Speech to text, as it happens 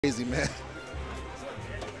Crazy, man.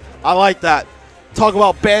 I like that. Talk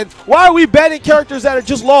about ban. Why are we banning characters that are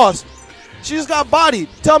just lost? She just got bodied.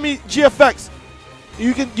 Tell me, GFX.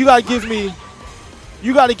 You gotta give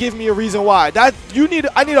me a reason why.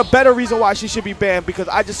 I need a better reason why she should be banned because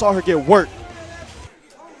I just saw her get worked.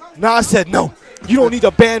 Now I said no. You don't need to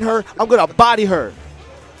ban her. I'm gonna body her.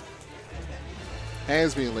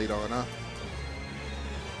 Hands being laid on, huh?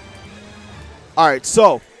 All right,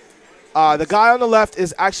 so the guy on the left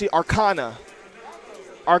is actually Arcana.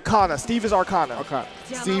 Arcana. Steve is Arcana. Okay.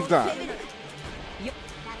 Steve not.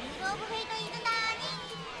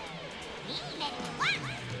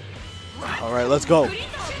 All right, let's go.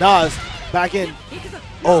 Nas back in.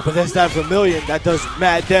 Oh, but that's that Vermilion that does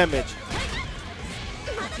mad damage.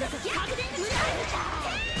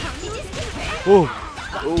 Ooh.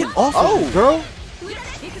 Get off of me, girl.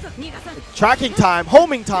 Tracking time,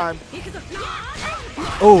 homing time.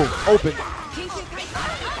 Oh, open.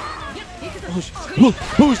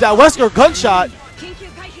 Who's that Wesker gunshot?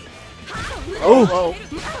 Oh,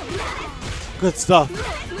 good stuff.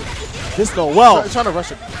 This Noel. Trying to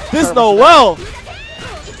rush it. This Noel.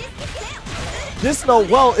 This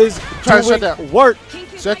Noel is Trying to shut doing down. work.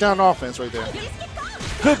 Shut down offense right there.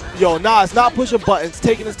 Good, yo, Nas not pushing buttons,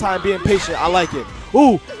 taking his time, being patient. I like it.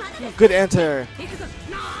 Ooh, good anti-air.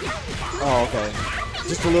 Oh, okay.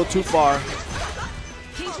 Just a little too far.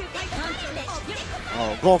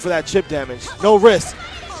 Oh, going for that chip damage. No risk.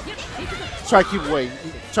 Try to keep away.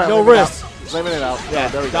 No risk. Limit it out. Yeah,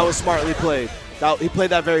 that was smartly played. He played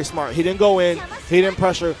that very smart. He didn't go in. He didn't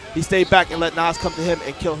pressure. He stayed back and let Nas come to him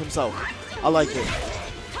and kill himself. I like it.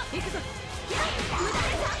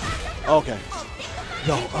 Okay.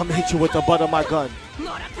 Yo, I'm gonna hit you with the butt of my gun.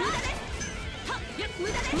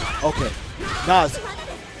 Okay. Nas.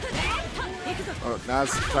 Oh, Nas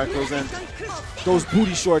try to close in. Those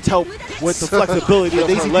booty shorts help with the flexibility of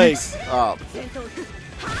her legs.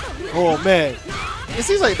 Oh, man. It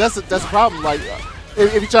seems like that's a problem. Like,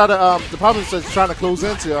 if you try to, the problem is just trying to close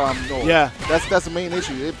into Noel. Yeah. That's the main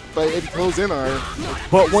issue. But if you close in on her.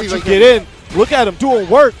 But once you get in, look at him doing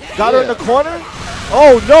work. Got her in the corner.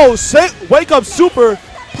 Oh, no. Wake Up Super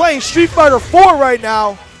playing Street Fighter 4 right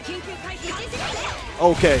now.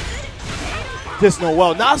 Okay. This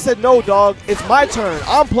Noel. Now I said no, dog. It's my turn.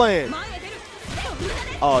 I'm playing.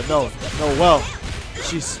 Oh, no. Noel.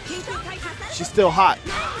 She's still hot.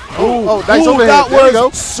 Oh, nice overhead. That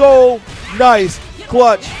was so nice.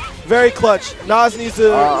 Clutch. Very clutch. Nas needs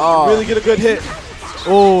to really get a good hit.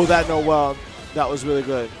 Oh, that Noel. That was really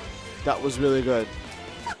good. That was really good.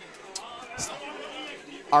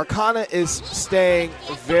 Arcana is staying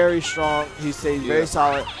very strong. He stayed very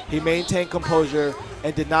solid. He maintained composure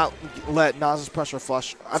and did not let Nas's pressure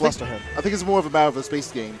fluster him. I think it's more of a matter of a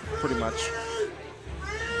space game, pretty much.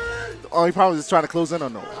 The only problem is trying to close in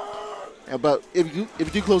on Noel. But if you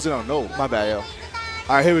do close in on Noel, My bad, yo. All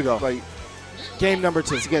right, here we go. like, Game number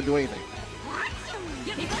 2. he can't do anything.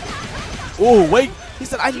 Ooh, wait. He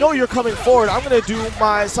said, I know you're coming forward. I'm going to do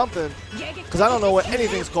my something. Because I don't know what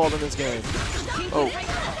anything's called in this game. Oh.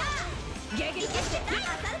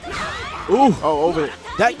 Ooh. Oh, over it.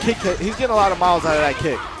 That kick, he's getting a lot of miles out of that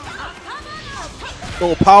kick.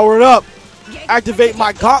 Oh, power it up. Activate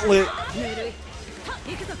my gauntlet.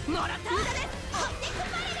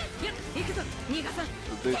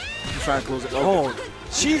 He's trying to close it. Oh,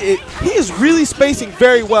 he is really spacing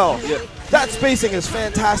very well. Yeah. That spacing is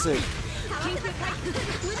fantastic.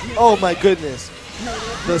 Oh my goodness.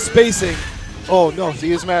 The spacing. Oh no.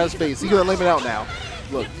 See, it's a matter of space. He's going to limit out now.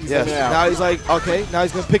 Look, he's limiting out. Now he's like, okay, now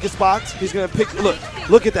he's going to pick his spots. He's going to pick,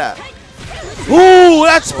 look at that. Ooh,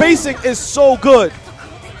 that spacing is so good.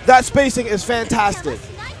 That spacing is fantastic.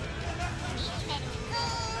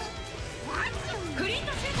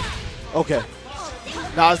 Okay.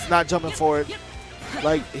 Nas not jumping forward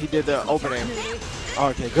like he did the opening.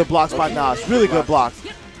 Okay, good blocks by Nas. Really good blocks.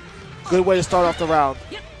 Good way to start off the round.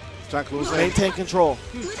 Trying to close in. Maintain control.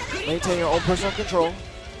 Maintain your own personal control.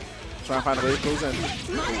 Trying to find a way to close in.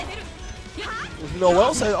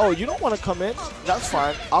 Noel said, oh, you don't want to come in? That's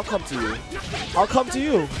fine. I'll come to you. I'll come to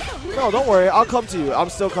you. No, don't worry. I'll come to you. I'm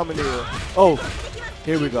still coming to you. Oh,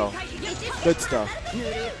 here we go. Good stuff.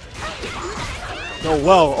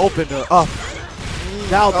 Noel opened her up.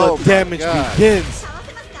 Now the damage begins.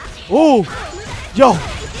 Ooh. Yo,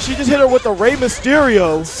 she just hit her with the Rey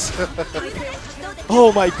Mysterio.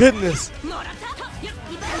 Oh, my goodness.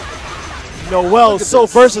 Noel so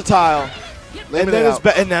versatile.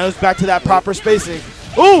 And now it's back to that proper spacing.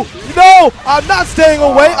 Ooh, no, I'm not staying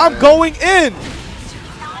away. I'm going in.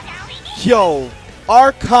 Yo,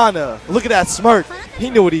 Arcana. Look at that smirk. He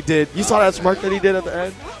knew what he did. You saw that smirk that he did at the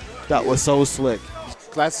end? That was so slick.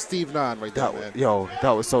 Class Steve Nahn right there, man. Yo,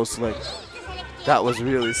 that was so slick. That was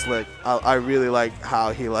really slick. I really like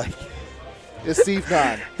how he like. It's Steve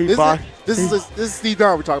Nahn. This is Steve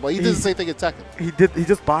Nahn we're talking about. He did the same thing in Tekken. He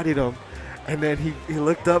just bodied him, and then he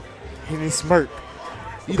looked up and he smirked.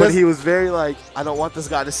 He was very like, I don't want this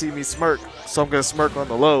guy to see me smirk, so I'm gonna smirk on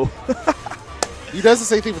the low. He does the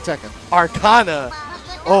same thing with Tekken. Arcana.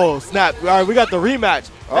 Oh snap! All right, we got the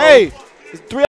rematch. Oh. Hey, it's 3